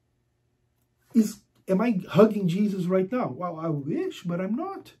 Am I hugging Jesus right now? Well, I wish, but I'm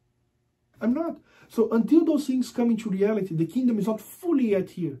not. I'm not. So until those things come into reality, the kingdom is not fully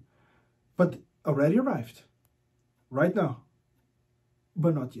yet here, but already arrived. Right now,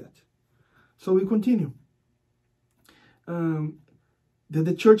 but not yet. So we continue. That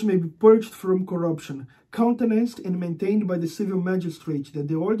the church may be purged from corruption, countenanced and maintained by the civil magistrate, that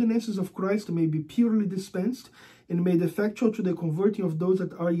the ordinances of Christ may be purely dispensed and made effectual to the converting of those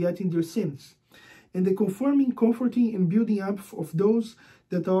that are yet in their sins, and the confirming, comforting, and building up of those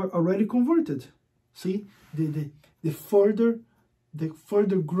that are already converted. See, the further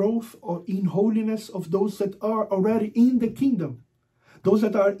growth or in holiness of those that are already in the kingdom. Those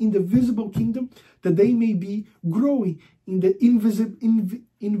that are in the visible kingdom, that they may be growing in the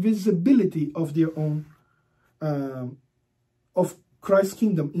invisibility of their own, of Christ's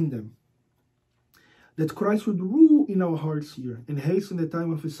kingdom in them. That Christ would rule in our hearts here and hasten the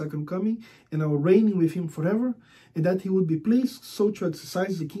time of his second coming and our reigning with him forever, and that he would be pleased so to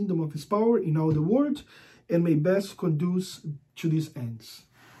exercise the kingdom of his power in all the world and may best conduce to these ends.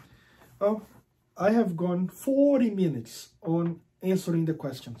 Well, I have gone 40 minutes on answering the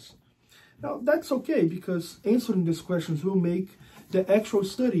questions. Now, that's okay, because answering these questions will make the actual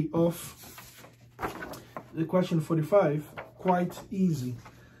study of the question 45 quite easy.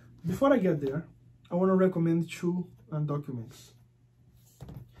 Before I get there, I want to recommend two documents.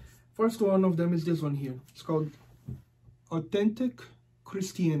 First one of them is this one here. It's called Authentic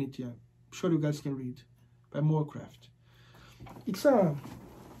Christianity. I'm sure you guys can read, by Moorcraft.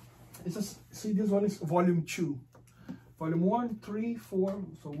 See, this one is volume 2. Volume 1, 3, 4,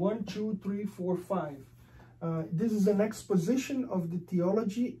 so 1, 2, 3, 4, 5. This is an exposition of the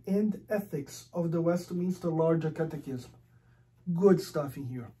theology and ethics of the Westminster Larger Catechism. Good stuff in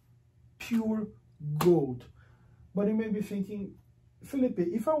here. Pure gold. But you may be thinking, Felipe,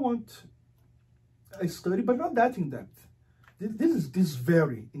 if I want a study, but not that in depth. This is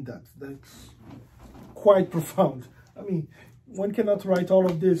very in depth. That's quite profound. I mean, one cannot write all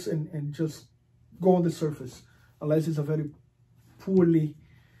of this and just go on the surface, unless it's a very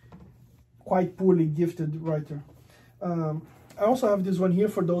quite poorly gifted writer. I also have this one here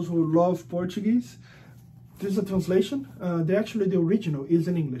for those who love Portuguese. This is a translation. The original is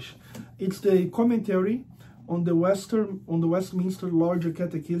in English. It's the commentary on the Westminster Larger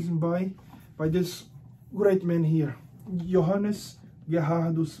Catechism by this great man here, Johannes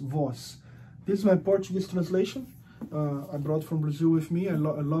Gerhardus Vos. This is my Portuguese translation. I brought from Brazil with me. I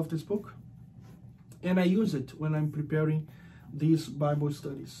love this book, and I use it when I'm preparing these Bible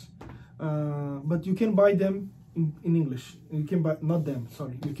studies. But you can buy them in English. You can buy, not them,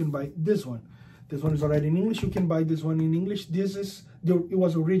 sorry. You can buy this one. This one is already in English. You can buy this one in English. It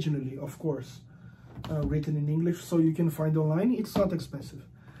was originally, of course, written in English, so you can find online. It's not expensive.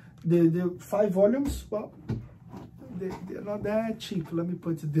 The 5 volumes, well, they're not that cheap. Let me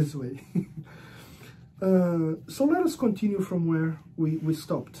put it this way. So let us continue from where we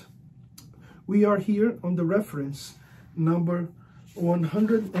stopped. We are here on the reference number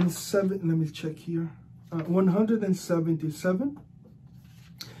 107. Let me check here. 177.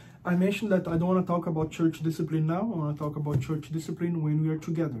 I mentioned that I don't want to talk about church discipline now. I want to talk about church discipline when we are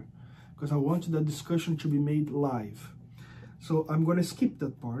together, because I want the discussion to be made live. So I'm going to skip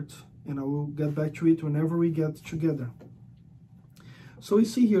that part, and I will get back to it whenever we get together. So we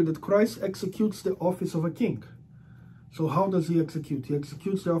see here that Christ executes the office of a king. So how does he execute? He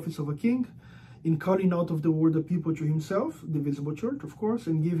executes the office of a king in calling out of the world the people to himself, the visible church, of course,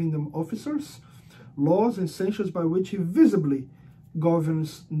 and giving them officers, laws, and censures by which he visibly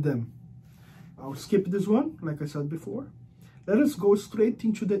governs them. I'll skip this one, like I said before. Let us go straight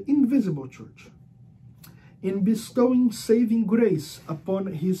into the invisible church. In bestowing saving grace upon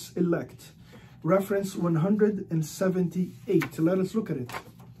his elect. Reference 178. Let us look at it.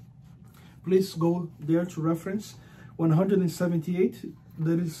 Please go there to reference 178.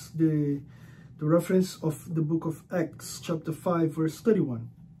 That is the reference of the book of Acts, chapter 5, verse 31.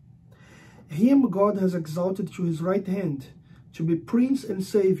 Him God has exalted to his right hand, to be Prince and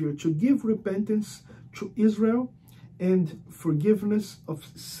Savior, to give repentance to Israel and forgiveness of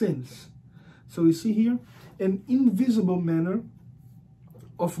sins. So we see here an invisible manner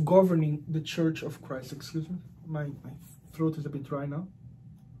of governing the church of Christ. Excuse me, my throat is a bit dry now.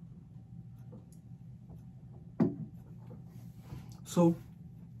 So,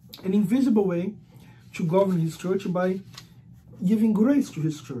 an invisible way to govern his church by giving grace to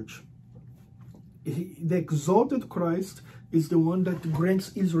his church. The exalted Christ is the one that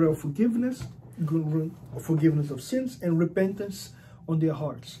grants Israel forgiveness of sins and repentance on their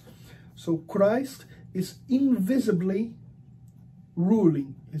hearts. So Christ is invisibly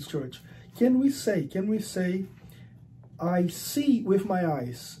ruling his church. Can we say, I see with my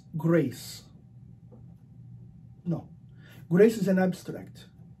eyes grace? No. Grace is an abstract.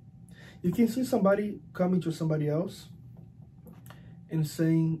 You can see somebody coming to somebody else and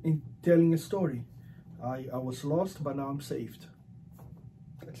telling a story. I was lost, but now I'm saved.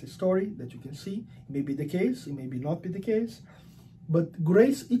 That's a story that you can see. It may be the case, it may not be the case. But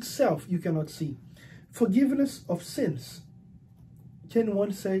grace itself you cannot see. Forgiveness of sins. Can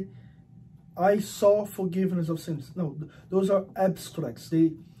one say, I saw forgiveness of sins? No, those are abstracts.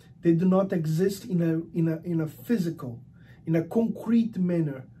 They do not exist in a physical, in a concrete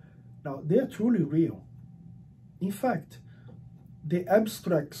manner. Now, they are truly real. In fact, the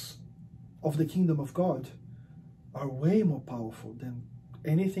abstracts of the kingdom of God are way more powerful than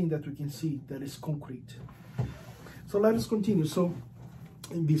anything that we can see that is concrete. So let us continue. So,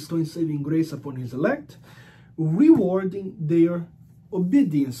 bestowing saving grace upon his elect, rewarding their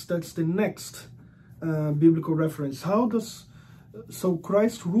obedience. That's the next biblical reference. So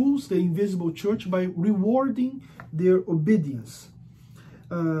Christ rules the invisible church by rewarding their obedience.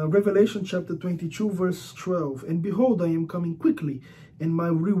 Revelation chapter 22 verse 12. And behold, I am coming quickly, and my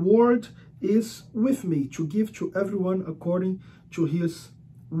reward is with me to give to everyone according to his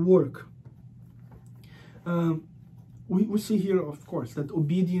work. We see here, of course, that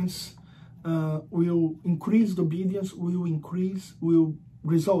obedience will increase. The obedience will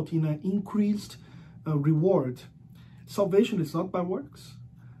result in an increased reward. Salvation is not by works.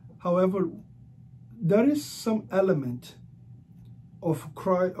 However, there is some element of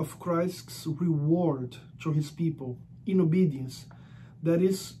Christ's reward to his people in obedience that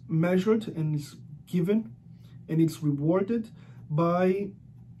is measured and is given, and it's rewarded by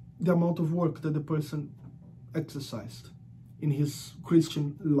the amount of work that the person exercised in his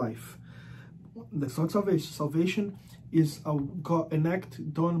Christian life. That's not salvation. Salvation is an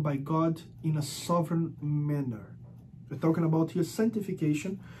act done by God in a sovereign manner. We're talking about here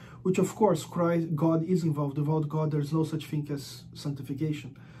sanctification, which of course God is involved. Without God, there's no such thing as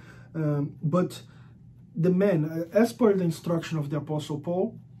sanctification. But the man, as per the instruction of the Apostle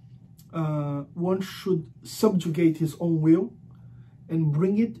Paul, one should subjugate his own will and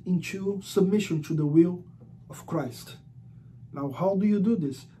bring it into submission to the will of Christ. Now, how do you do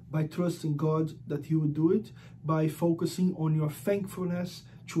this? By trusting God that he will do it, by focusing on your thankfulness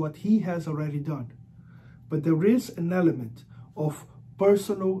to what he has already done. But there is an element of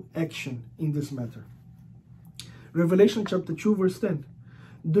personal action in this matter. Revelation chapter 2 verse 10.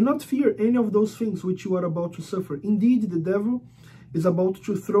 Do not fear any of those things which you are about to suffer. Indeed, the devil is about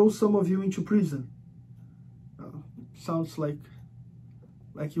to throw some of you into prison. Sounds like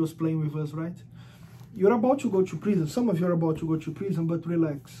he was playing with us, right? You're about to go to prison. Some of you are about to go to prison, but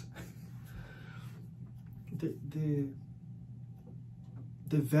relax. The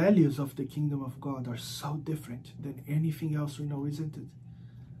values of the kingdom of God are so different than anything else we know, isn't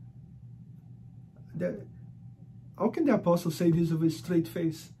it? How can the apostle say this with a straight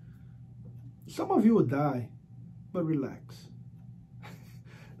face? Some of you will die, but relax.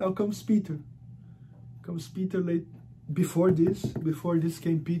 Now comes Peter. Comes Peter late before this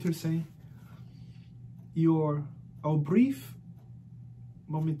came Peter saying, our brief,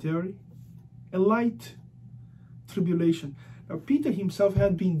 momentary, and light tribulation. Now Peter himself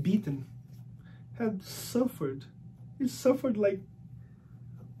had been beaten, had suffered. He suffered like,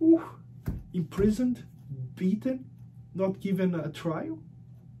 imprisoned, beaten, not given a trial,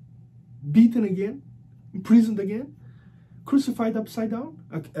 beaten again, imprisoned again, crucified upside down,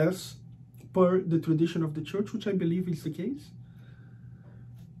 as per the tradition of the church, which I believe is the case.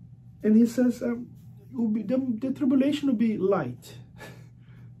 And he says, the tribulation will be light,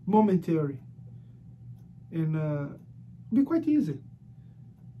 momentary, and be quite easy.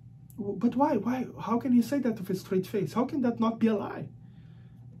 But why? How can he say that with a straight face? How can that not be a lie?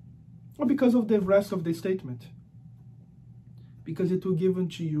 Well, because of the rest of the statement. Because it will give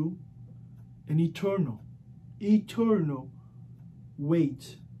unto you an eternal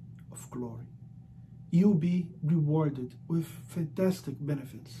weight of glory. You'll be rewarded with fantastic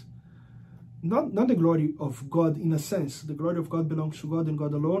benefits. Not the glory of God in a sense. The glory of God belongs to God and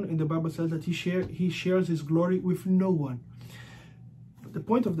God alone. And the Bible says that he shares his glory with no one. But the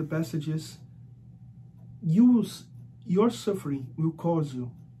point of the passage is, your suffering will cause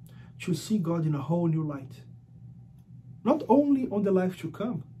you to see God in a whole new light. Not only on the life to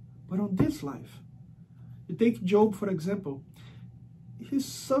come, but on this life. You take Job, for example. He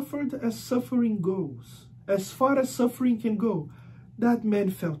suffered as suffering goes. As far as suffering can go. That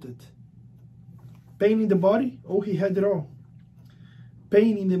man felt it. Pain in the body? Oh, he had it all.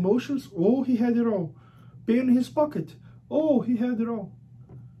 Pain in the emotions? Oh, he had it all. Pain in his pocket? Oh, he had it all.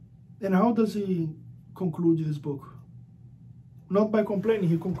 And how does he conclude his book? Not by complaining.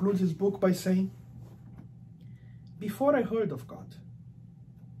 He concludes his book by saying, before I heard of God,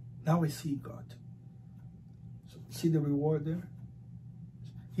 now I see God. So see the reward there?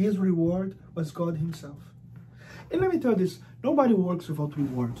 His reward was God himself. And let me tell you this, nobody works without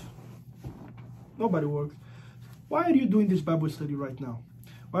reward. Nobody works. Why are you doing this Bible study right now?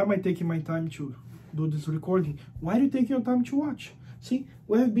 Why am I taking my time to do this recording? Why do you take your time to watch? See,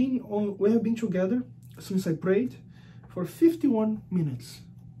 we have been together since I prayed for 51 minutes.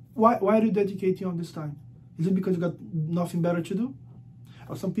 Why are you dedicating all this time? Is it because you got nothing better to do?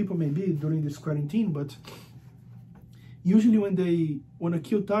 Or some people may be during this quarantine, but usually when they want to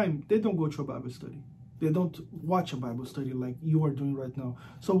kill time, they don't go to a Bible study. They don't watch a Bible study like you are doing right now.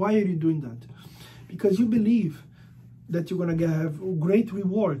 So why are you doing that? Because you believe that you're going to have great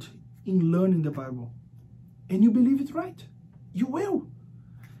reward in learning the Bible. And you believe it right. You will.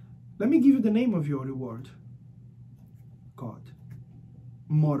 Let me give you the name of your reward. God.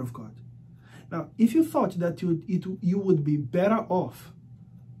 More of God. Now, if you thought that you would be better off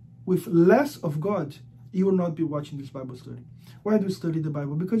with less of God, you will not be watching this Bible study. Why do you study the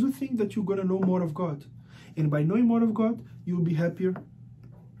Bible? Because you think that you're going to know more of God. And by knowing more of God, you will be happier,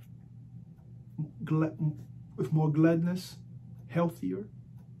 with more gladness, healthier.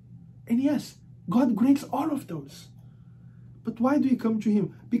 And yes, God grants all of those. But why do you come to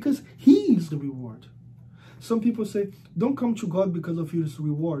him? Because he is the reward. Some people say, don't come to God because of his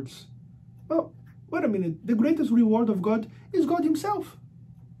rewards. Well, wait a minute. The greatest reward of God is God himself.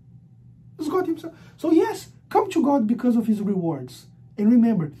 It's God himself. So yes, come to God because of his rewards. And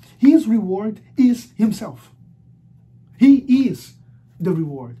remember, his reward is himself. He is the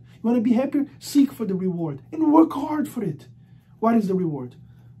reward. You want to be happier? Seek for the reward and work hard for it. What is the reward?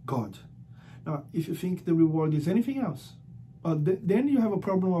 God. Now, if you think the reward is anything else, then you have a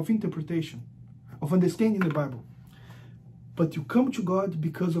problem of interpretation, of understanding the Bible. But you come to God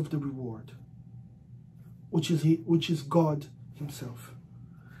because of the reward, which is God himself.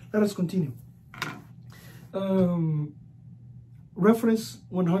 Let us continue. reference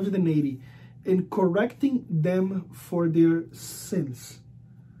 180, in correcting them for their sins.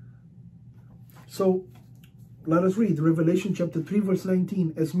 So let us read Revelation chapter 3 verse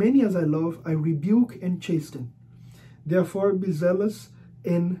 19. As many as I love, I rebuke and chasten. Therefore be zealous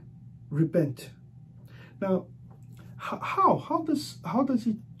and repent. Now, how does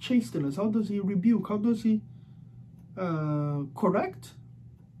he chasten us? How does he rebuke? How does he correct?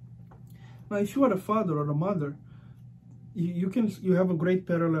 Now, if you are a father or a mother, you have a great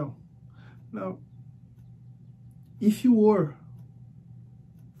parallel. Now, if you were,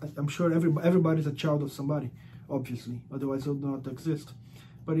 I'm sure everybody's a child of somebody, obviously, otherwise it would not exist.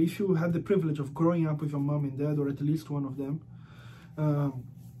 But if you had the privilege of growing up with your mom and dad, or at least one of them,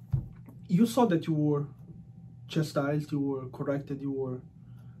 you saw that you were chastised, you were corrected, you were,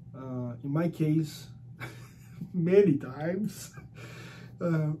 in my case, many times.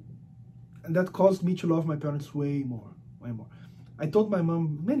 And that caused me to love my parents way more. I told my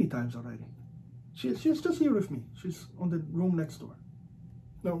mom many times already. She's just here with me. She's on the room next door.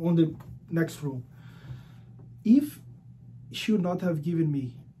 No, on the next room. If she would not have given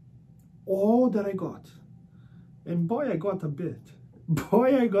me all that I got, and boy, I got a bit.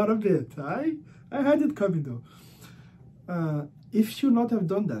 Boy, I got a bit. I had it coming though. If she would not have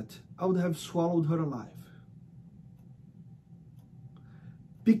done that, I would have swallowed her alive.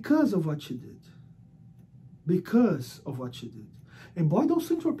 Because of what she did. Because of what she did. And boy, those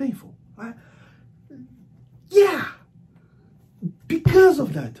things were painful. Yeah! Because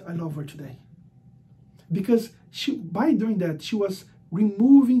of that, I love her today. Because by doing that, she was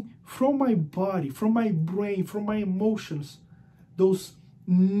removing from my body, from my brain, from my emotions, those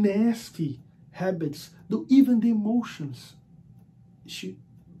nasty habits, even the emotions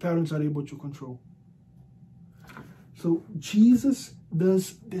parents are able to control. So Jesus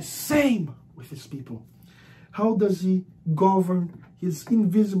does the same with his people. How does he govern his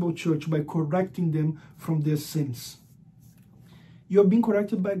invisible church? By correcting them from their sins. You are being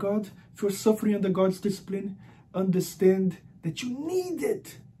corrected by God. If you're suffering under God's discipline, understand that you need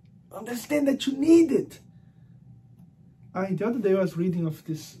it. Understand that you need it. The other day I was reading of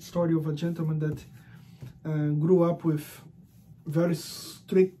this story of a gentleman that grew up with very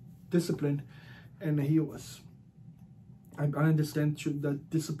strict discipline, and he was, I understand that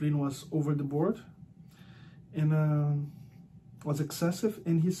discipline was over the board and was excessive,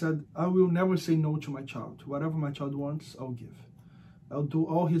 and he said, I will never say no to my child. Whatever my child wants, I'll give. I'll do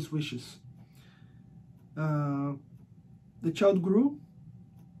all his wishes. The child grew,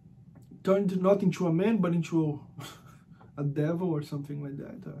 turned not into a man, but into a devil or something like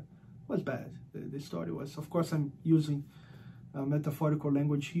that. It was bad. The story was, of course, I'm using metaphorical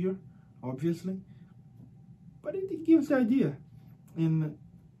language here, obviously, but it gives the idea. And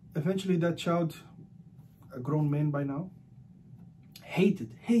eventually that child, a grown man by now,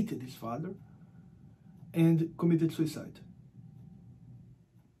 hated his father and committed suicide.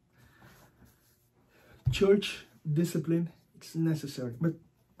 Church discipline, it's necessary. But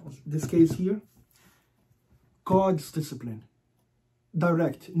this case here, God's discipline,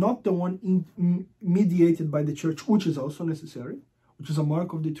 direct, not the one mediated by the church, which is also necessary, which is a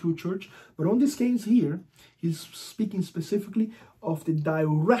mark of the true church. But on this case here, he's speaking specifically of the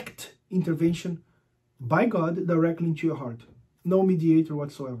direct intervention by God directly into your heart. No mediator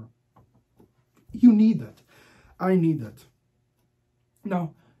whatsoever. You need that. I need that.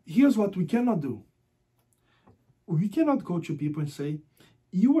 Now, here's what we cannot do. We cannot go to people and say,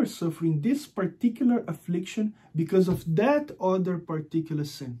 you are suffering this particular affliction because of that other particular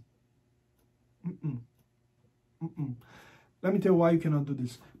sin. Let me tell you why you cannot do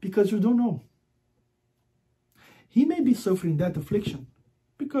this. Because you don't know. He may be suffering that affliction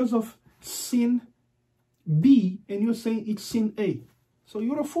because of sin B, and you're saying it's sin A. So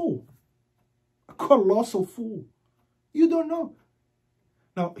you're a fool. A colossal fool. You don't know.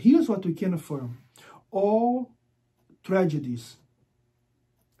 Now, here's what we can affirm. All tragedies,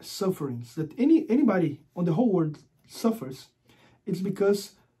 sufferings that anybody on the whole world suffers, it's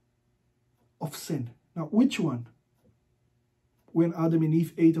because of sin. Now, which one? When Adam and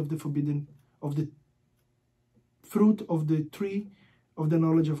Eve ate of the fruit of the tree of the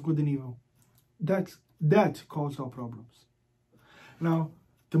knowledge of good and evil. That caused our problems. Now,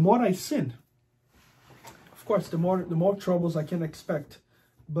 the more I sin, of course, the more troubles I can expect.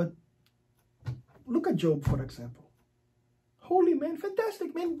 But look at Job, for example. Holy man,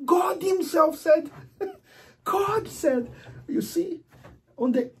 fantastic man. God himself said, God said, you see,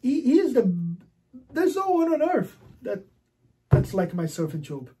 there's no one on earth that's like my servant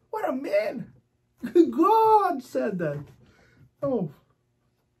Job. What a man. God said that. Oh,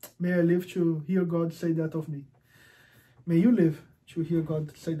 may I live to hear God say that of me. May you live to hear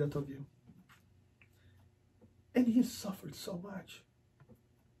God say that of you. And he suffered so much.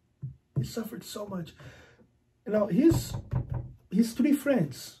 He suffered so much. Now, his three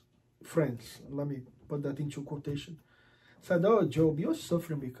friends, let me put that into quotation, said, oh, Job, you're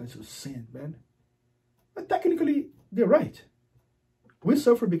suffering because you sinned, man. But technically, they're right. We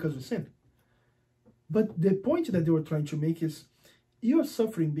suffer because we sin. But the point that they were trying to make is, you're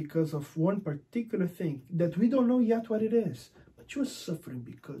suffering because of one particular thing that we don't know yet what it is. But you're suffering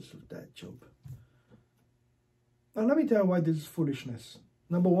because of that, Job. Now, let me tell you why this is foolishness.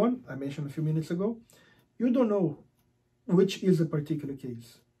 Number one, I mentioned a few minutes ago, you don't know which is a particular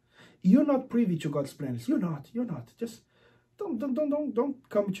case. You're not privy to God's plans. You're not. Just don't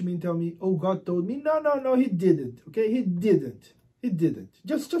come to me and tell me, oh, God told me. No, he didn't. Okay, he didn't.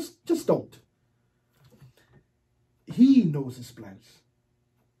 Just don't. He knows his plans.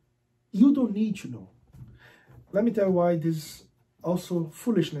 You don't need to know. Let me tell you why this is also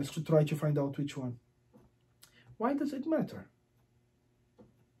foolishness to try to find out which one. Why does it matter?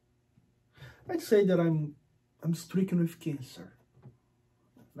 Let's say that I'm stricken with cancer.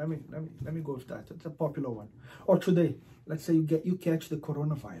 Let me go with that. It's a popular one. Or today, let's say you catch the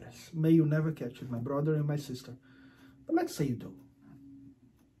coronavirus. May you never catch it, my brother and my sister. But let's say you do.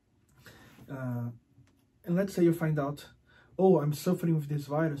 And let's say you find out, oh, I'm suffering with this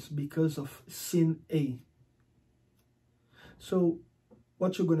virus because of sin A. So,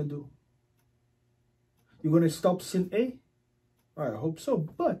 what you gonna do? You're gonna stop sin A? I hope so,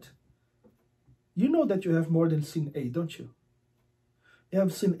 but you know that you have more than sin A, don't you? You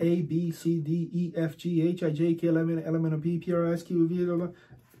have sin A, B, C, D, E, F, G, H, I, J, K, L, M, N, L, M, N, P, P, R, S, Q, V, blah, blah.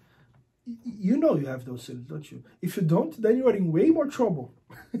 You know you have those sins, don't you? If you don't, then you are in way more trouble.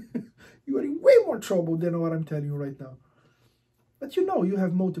 You are in way more trouble than what I'm telling you right now. But you know you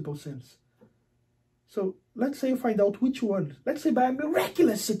have multiple sins. So let's say you find out which one. Let's say by a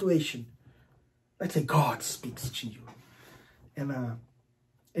miraculous situation. Let's say God speaks to you.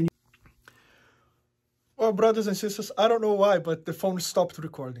 Well, brothers and sisters, I don't know why, but the phone stopped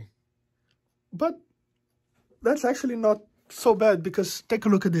recording. But that's actually not so bad, because take a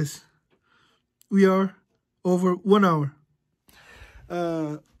look at this. We are over 1 hour.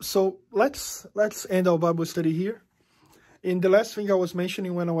 So let's end our Bible study here. And the last thing I was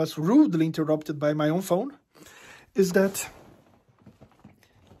mentioning when I was rudely interrupted by my own phone is that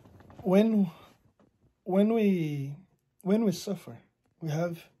when we suffer, we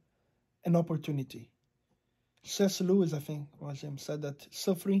have an opportunity. C.S. Lewis, I think, was him, said that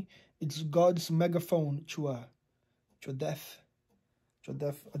suffering is God's megaphone to a deaf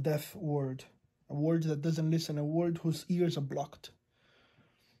word, a word that doesn't listen, a word whose ears are blocked.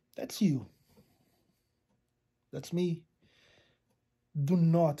 That's you. That's me. Do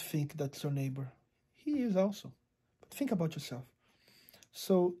not think that's your neighbor. He is also. But think about yourself.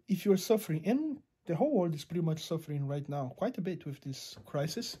 So if you're suffering, and the whole world is pretty much suffering right now, quite a bit with this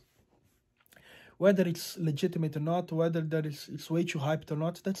crisis, whether it's legitimate or not, whether it's way too hyped or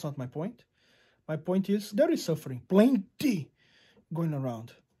not, that's not my point. My point is there is suffering, plenty going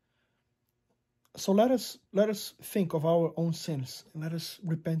around. So let us think of our own sins and let us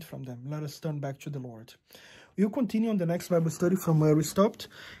repent from them. Let us turn back to the Lord. We'll continue on the next Bible study from where we stopped,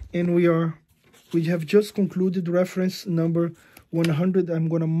 and we have just concluded reference number 100. I'm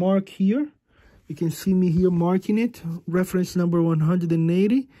going to mark here. You can see me here marking it. Reference number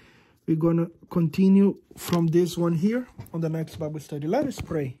 180. We're going to continue from this one here on the next Bible study. Let us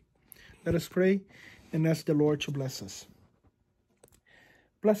pray. Let us pray and ask the Lord to bless us.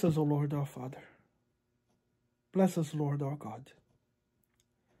 Bless us, O Lord, our Father. Bless us, Lord, our God.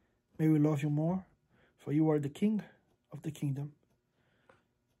 May we love you more, for you are the King of the kingdom.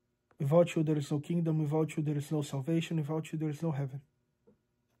 Without you, there is no kingdom. Without you, there is no salvation. Without you, there is no heaven.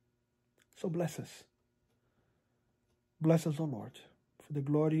 So bless us. Bless us, O Lord, for the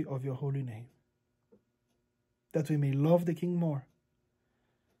glory of your holy name, that we may love the King more,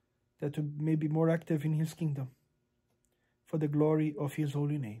 that we may be more active in his kingdom, for the glory of his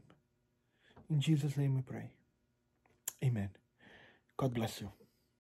holy name. In Jesus' name we pray. Amen. God bless you.